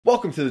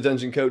Welcome to the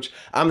Dungeon Coach.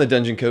 I'm the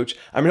Dungeon Coach.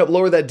 I'm going to help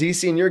lower that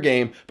DC in your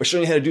game by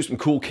showing you how to do some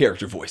cool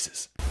character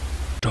voices.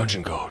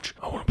 Dungeon Coach,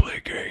 I want to play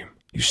a game.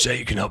 You say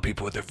you can help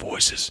people with their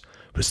voices,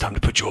 but it's time to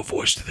put your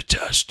voice to the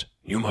test.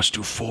 You must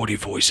do 40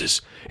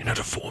 voices in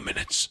under 4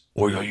 minutes,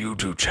 or your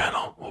YouTube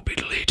channel will be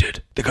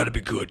deleted. They gotta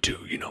be good too,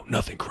 you know,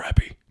 nothing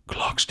crappy.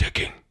 Clock's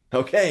ticking.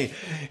 Okay,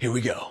 here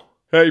we go.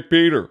 Hey,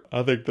 Peter,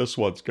 I think this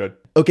one's good.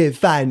 Okay,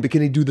 fine, but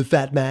can he do the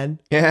fat man?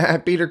 Yeah,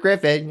 Peter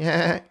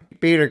Griffin.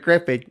 Peter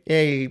Griffin.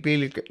 Hey,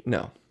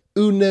 No.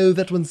 Oh no,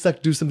 that one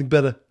sucked. Do something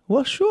better.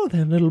 Well, sure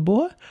then, little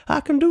boy.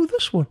 I can do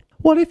this one.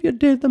 What if you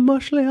did the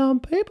muscly on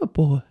paper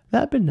boy?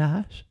 That'd be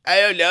nice. I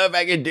don't know if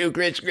I can do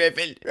Chris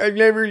Griffin. I've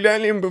never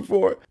done him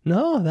before.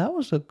 No, that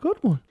was a good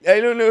one.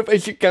 I don't know if I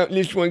should count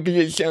this one because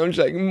it sounds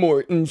like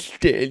Mort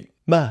instead.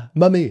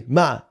 Mommy,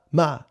 ma,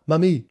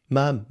 mommy,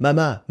 ma.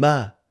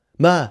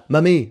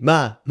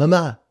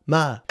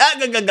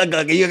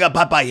 You got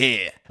Popeye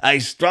here. I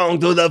strong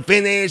to the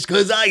finish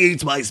cause I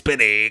eat my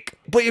spinach.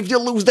 But if you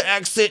lose the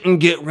accent and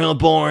get real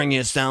boring,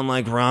 you sound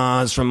like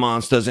Roz from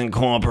Monsters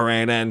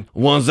Incorporated.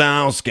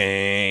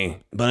 Wazowski.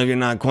 But if you're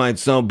not quite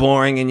so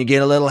boring and you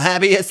get a little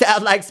happy, you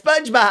sound like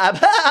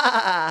SpongeBob.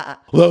 That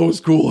was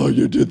cool how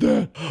you did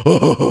that.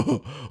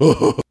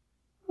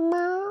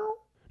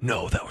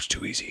 No, that was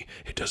too easy.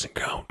 It doesn't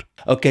count.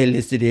 Okay,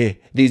 listen here.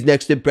 These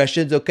next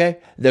impressions, okay?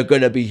 They're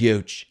gonna be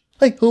huge.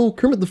 Hi ho,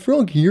 Kermit the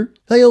Frog here.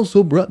 I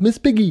also brought Miss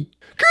Piggy.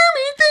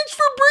 Kermit, thanks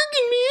for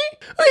bringing me.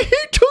 I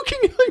hate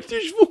talking like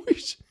this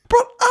voice.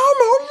 But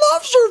Elmo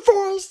loves your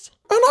voice.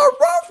 And I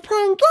love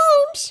playing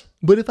games.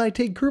 But if I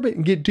take Kermit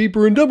and get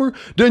deeper and dumber,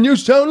 then you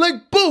sound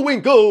like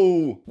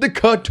Bullwinkle, the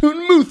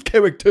cartoon Muth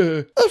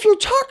character. If you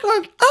talk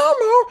like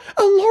Elmo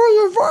and lower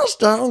your voice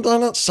down,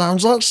 then it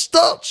sounds like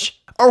Stitch.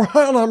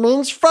 Ohana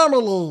means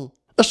family.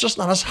 It's just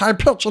not as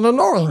high-pitched and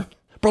annoying.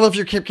 But if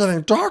you keep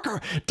getting darker,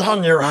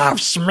 then you have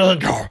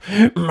Smeagol,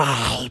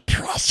 my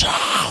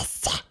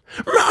precious.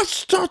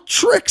 Master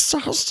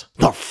Trixers,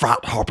 the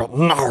fat hobbit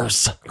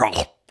knows.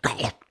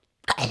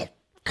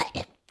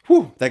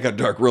 Whew, that got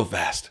dark real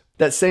fast.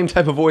 That same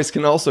type of voice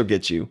can also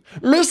get you.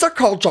 Misa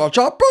called Jar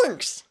Jar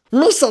Binks.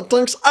 Misa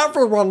thinks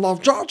everyone loves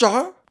Jar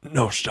Jar.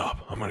 No,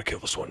 stop. I'm gonna kill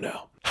this one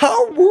now.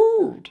 How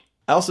rude.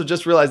 I also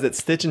just realized that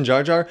Stitch and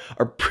Jar Jar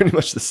are pretty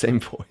much the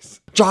same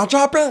voice. Jar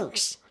Jar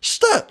Binks.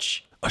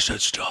 Stitch. I said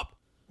stop.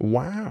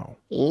 Wow.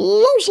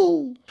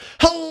 Lucy.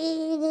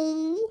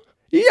 Hey.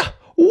 Yeah,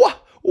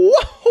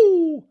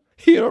 whoa,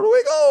 here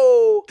we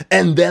go.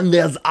 And then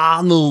there's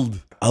Arnold.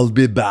 I'll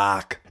be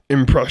back.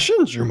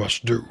 Impressions you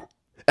must do.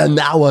 And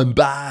now I'm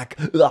back.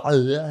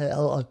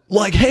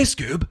 Like, hey,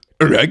 Scoob.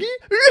 Reggie?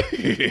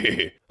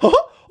 Huh?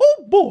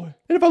 Oh boy.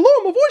 And if I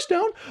lower my voice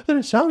down, then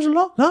it sounds a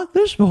lot like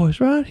this voice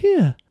right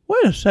here.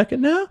 Wait a second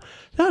now.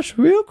 That's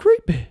real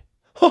creepy.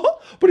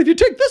 But if you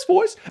take this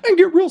voice and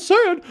get real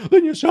sad,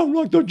 then you sound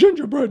like the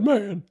gingerbread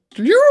man.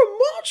 You're a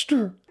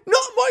monster.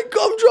 Not my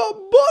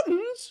gumdrop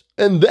buttons.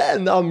 And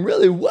then I'm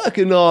really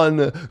working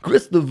on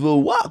Christopher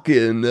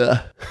Walken.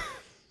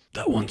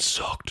 That one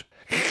sucked.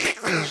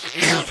 And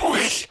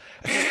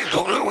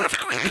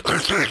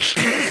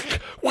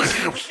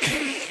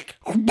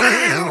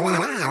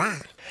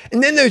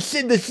then there's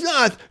Sid the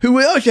Sloth, who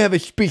will also have a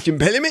speech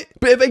impediment.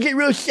 But if I get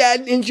real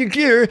sad and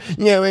insecure,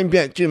 now I'm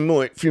back to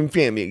Mort from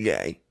Family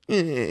Guy.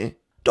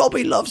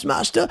 Dobby loves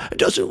Master and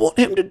doesn't want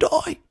him to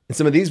die. And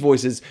some of these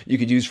voices you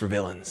could use for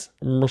villains.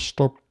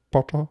 Mr.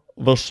 Potter,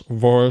 this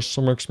voice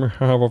makes me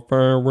have a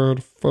very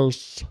weird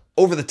face.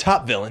 Over the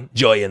top villain.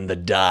 Join the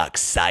dark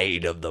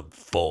side of the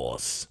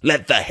Force.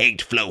 Let the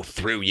hate flow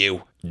through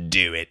you.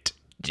 Do it.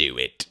 Do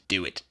it.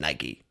 Do it,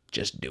 Nike.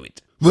 Just do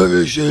it. What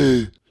is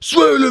she?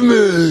 Swear to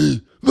me!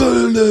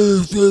 And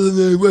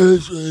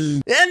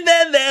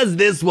then there's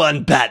this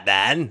one,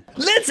 Batman.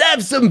 Let's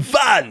have some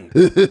fun.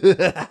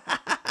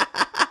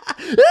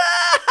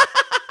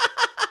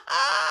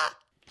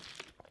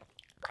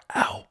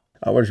 Ow.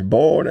 I was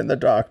born in the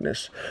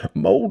darkness,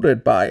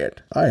 molded by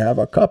it. I have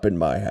a cup in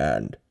my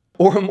hand.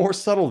 Or a more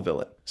subtle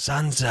villain.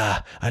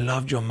 Sansa, I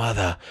loved your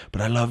mother, but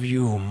I love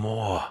you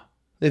more.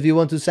 If you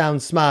want to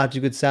sound smart,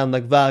 you could sound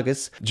like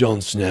Vargas. Jon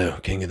Snow,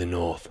 King of the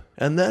North.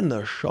 And then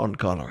there's Sean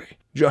Connery.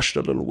 Just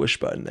a little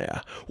whisper in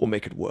there will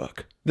make it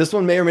work. This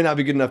one may or may not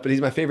be good enough, but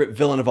he's my favorite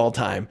villain of all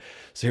time.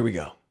 So here we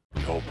go.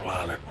 Your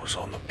planet was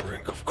on the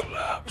brink of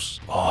collapse.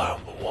 I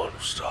am the one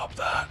who stopped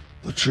that.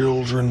 The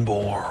children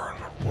born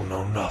Will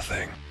know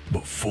nothing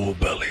but full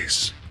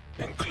bellies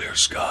and clear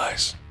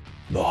skies.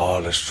 The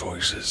hardest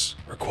choices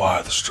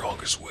require the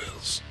strongest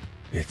wills.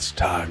 It's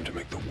time to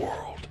make the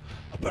world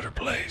a better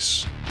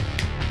place.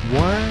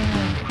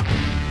 Wow.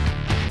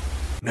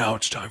 Now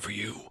it's time for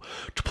you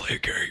to play a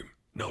game.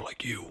 No,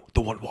 like you, the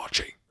one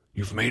watching.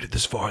 You've made it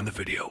this far in the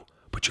video,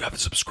 but you haven't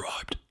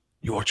subscribed.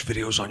 You watch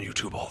videos on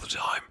YouTube all the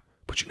time,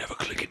 but you never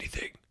click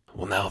anything.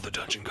 Well, now the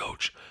Dungeon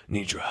Coach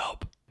needs your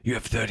help. You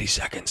have 30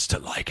 seconds to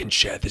like and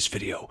share this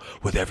video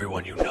with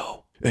everyone you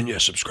know. And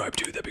yes, subscribe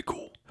too, that'd be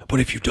cool. But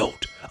if you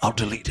don't, I'll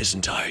delete his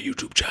entire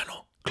YouTube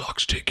channel.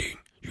 Clock's ticking.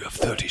 You have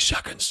 30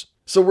 seconds.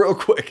 So real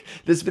quick,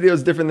 this video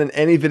is different than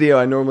any video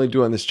I normally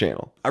do on this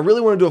channel. I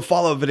really want to do a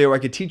follow-up video where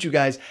I could teach you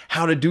guys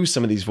how to do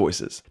some of these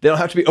voices. They don't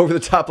have to be over the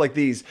top like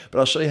these, but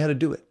I'll show you how to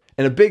do it.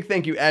 And a big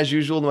thank you, as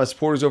usual, to my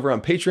supporters over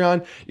on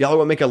Patreon. Y'all are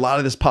what make a lot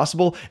of this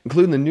possible,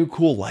 including the new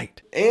cool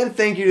light. And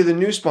thank you to the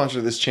new sponsor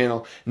of this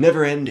channel,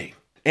 Never Ending.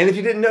 And if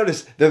you didn't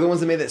notice, they're the ones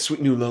that made that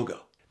sweet new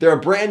logo. They're a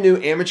brand new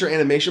amateur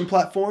animation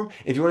platform.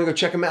 If you want to go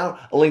check them out,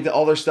 a link to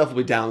all their stuff will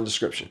be down in the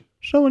description.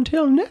 So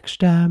until next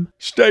time.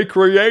 Stay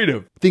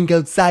creative. Think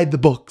outside the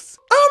box.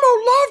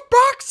 Elmo love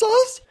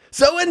boxes.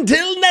 So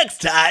until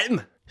next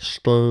time.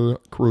 Stay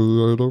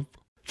creative.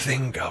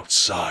 Think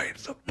outside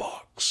the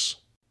box.